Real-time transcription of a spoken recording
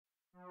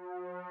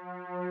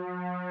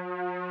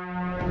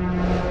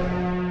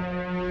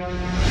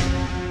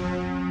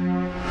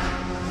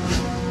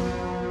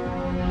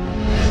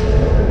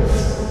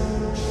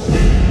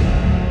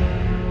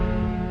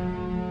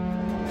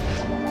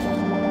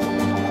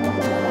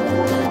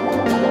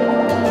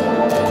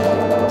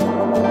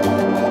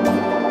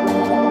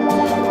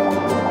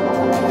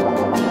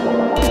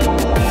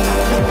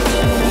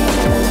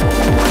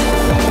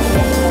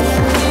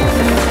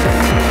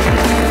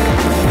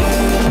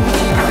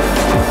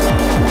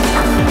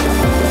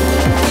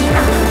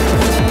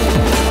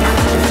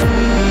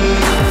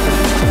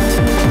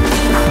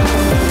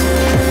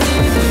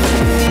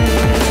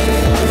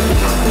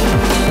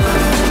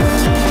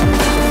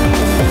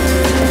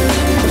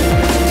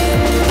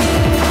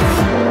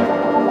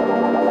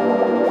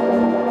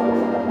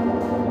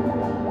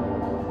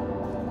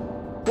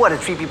Who are the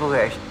three people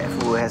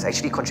who has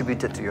actually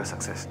contributed to your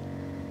success?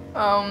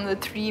 The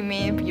three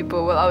main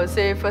people, well, I would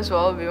say first of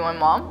all would be my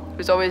mom,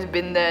 who's always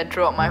been there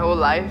throughout my whole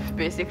life,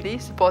 basically,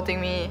 supporting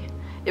me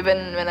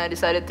even when I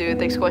decided to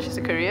take squash as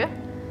a career.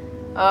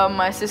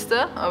 My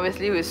sister,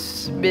 obviously,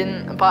 who's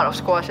been a part of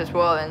squash as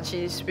well, and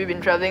we've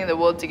been traveling the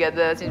world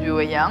together since we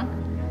were young.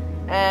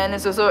 And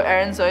it's also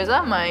Aaron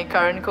Soiza, my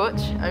current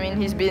coach. I mean,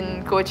 he's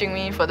been coaching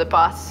me for the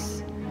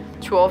past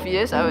 12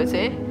 years, I would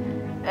say.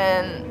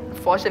 And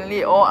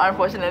fortunately or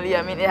unfortunately,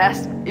 I mean,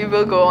 it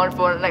will go on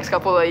for the next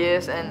couple of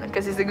years, and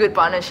because it's a good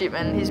partnership,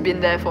 and he's been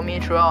there for me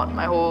throughout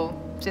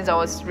since I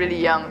was really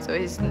young. So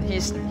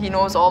he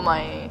knows all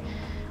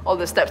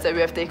the steps that we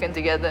have taken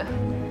together.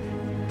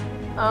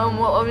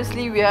 Well,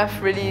 obviously we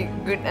have really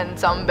good and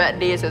some bad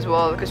days as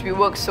well, because we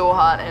work so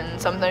hard and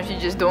sometimes you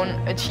just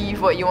don't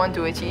achieve what you want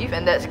to achieve,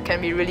 and that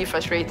can be really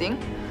frustrating.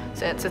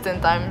 So at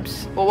certain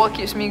times, but what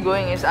keeps me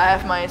going is I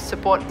have my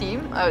support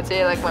team. I would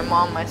say like my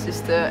mom, my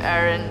sister,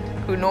 Aaron,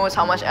 who knows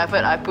how much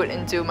effort I put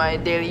into my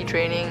daily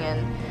training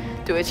and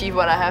to achieve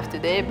what I have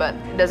today, but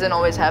it doesn't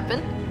always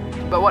happen.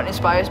 But what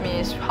inspires me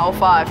is how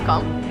far I've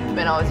come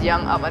when I was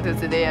young up until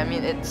today. I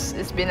mean,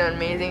 it's been an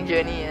amazing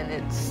journey, and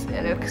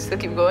it'll still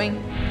keep going.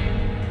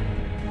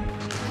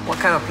 What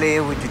kind of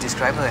player would you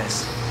describe her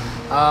as?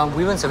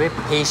 Wern's a very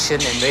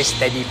patient and very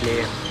steady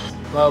player.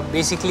 Well,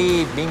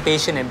 basically, being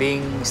patient and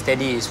being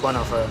steady is one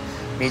of her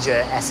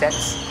major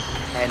assets.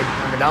 And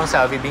on the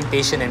downside of it, being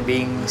patient and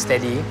being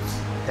steady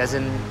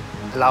doesn't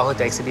allow her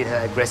to exhibit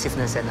her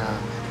aggressiveness and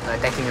her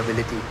attacking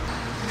ability.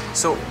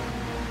 So,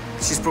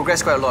 she's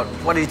progressed quite a lot.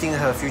 What do you think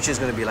her future is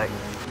going to be like?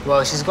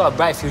 Well, she's got a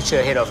bright future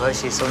ahead of her.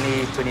 She's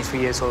only 23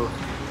 years old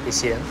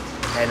this year.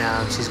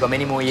 And she's got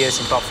many more years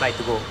in top flight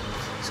to go.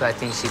 So I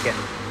think she can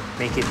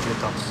make it to the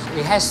top.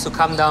 It has to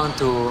come down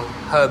to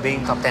her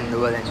being top 10 in the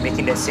world and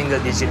making that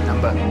single-digit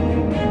number.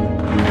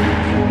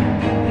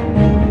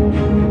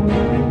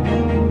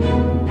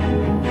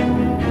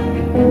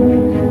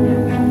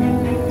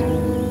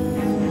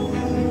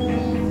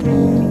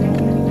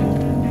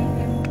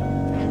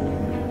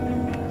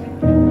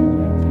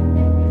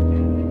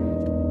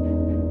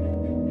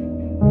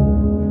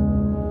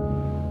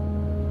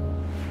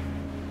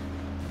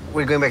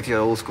 We're going back to your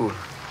old school.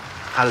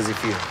 How does it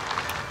feel?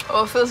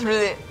 Oh, it feels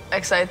really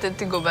excited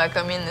to go back.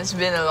 I mean, it's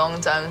been a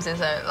long time since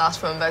I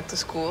last went back to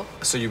school.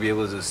 So you'll be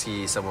able to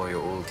see some of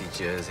your old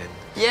teachers and...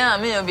 Yeah,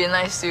 I mean, it'll be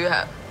nice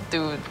to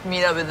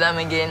meet up with them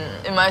again.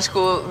 In my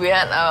school, we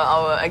had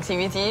our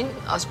activity,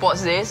 our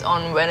sports days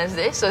on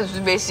Wednesday. So it's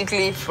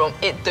basically from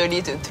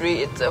 8:30 to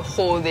 3. It's a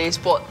whole day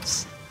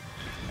sports.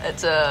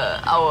 It's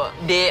our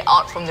day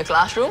out from the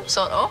classroom,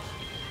 sort of.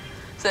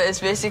 So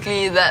it's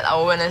basically that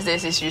our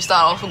Wednesdays is you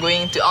start off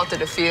going out to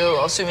the field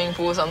or swimming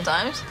pool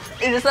sometimes.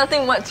 There's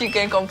nothing much you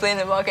can complain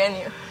about, can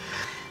you?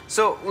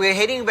 So we're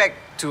heading back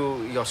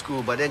to your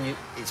school, but then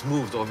it's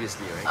moved,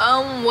 obviously,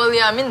 right? Well,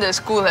 yeah, I mean, the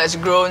school has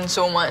grown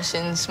so much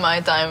since my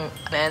time.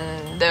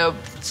 And the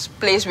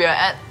place we are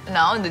at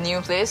now, the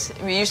new place,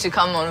 we used to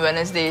come on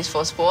Wednesdays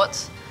for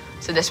sports.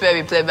 So that's where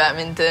we play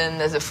badminton,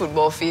 there's a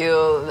football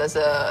field, there's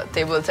a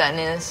table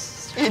tennis.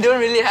 You don't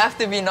really have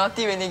to be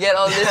naughty when you get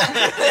all this.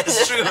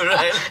 That's true,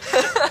 right?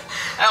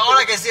 And all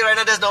I can see right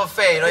now, that's not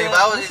fair. You know,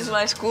 yeah, this is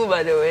my school,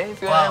 by the way.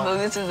 If you want to know,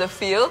 this is the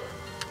field.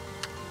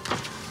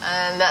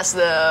 And that's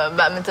the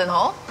badminton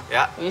hall.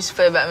 Yeah. We used to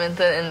play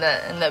badminton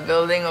in that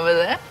building over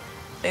there.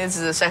 I think this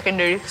is a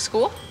secondary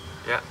school.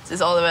 Yeah. This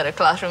is all where the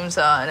classrooms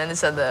are, and then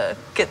this is the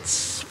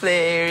kids'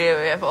 play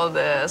area. We have all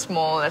the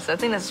I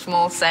think there's a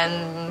small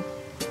sand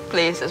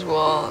place as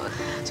well.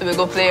 So we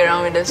go play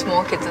around with the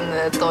small kids and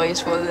the toys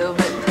for a little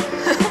bit.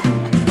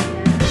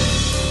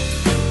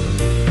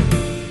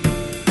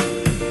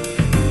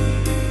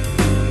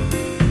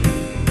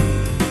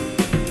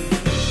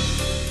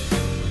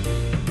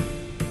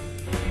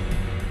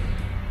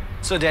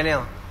 So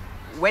Daniel,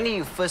 when did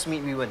you first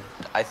meet Wern?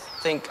 I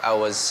think I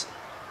was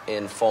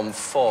in Form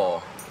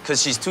 4,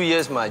 because she's 2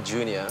 years my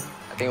junior.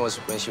 I think it was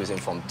when she was in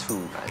Form 2,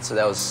 right? So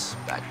that was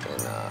back in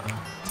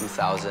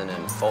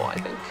 2004, I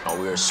think.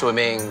 We were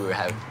swimming, we would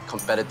have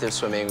competitive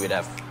swimming, we'd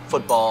have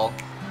football.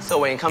 So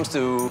when it comes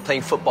to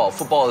playing football,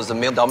 football is a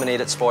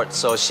male-dominated sport,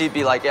 so she'd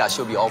be like, yeah,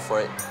 she'll be all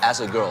for it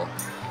as a girl.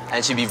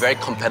 And she'd be very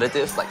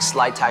competitive, like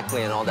slide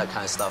tackling and all that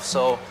kind of stuff.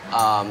 So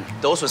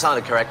those were some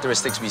of the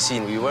characteristics we see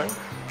in Wern.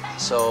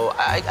 So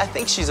I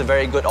think she's a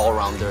very good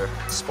all-rounder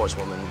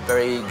sportswoman,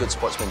 very good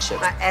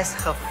sportsmanship. As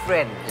her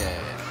friend. Yeah.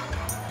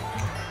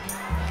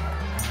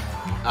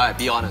 All right,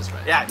 be honest,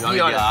 right? Yeah, be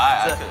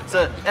honest.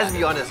 So let's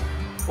be honest.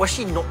 Was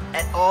she not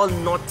at all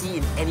naughty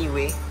in any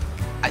way?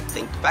 I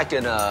think back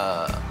in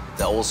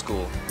the old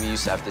school, we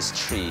used to have this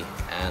tree,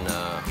 and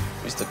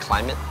we used to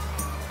climb it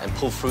and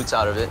pull fruits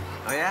out of it.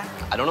 Oh yeah?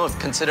 I don't know if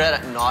consider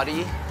that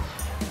naughty,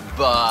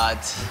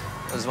 but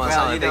it was one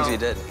of the things we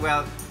did.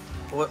 Well,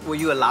 were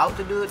you allowed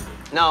to do it?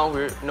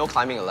 No, no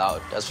climbing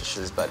allowed, that's for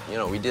sure. But you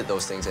know, we did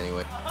those things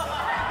anyway.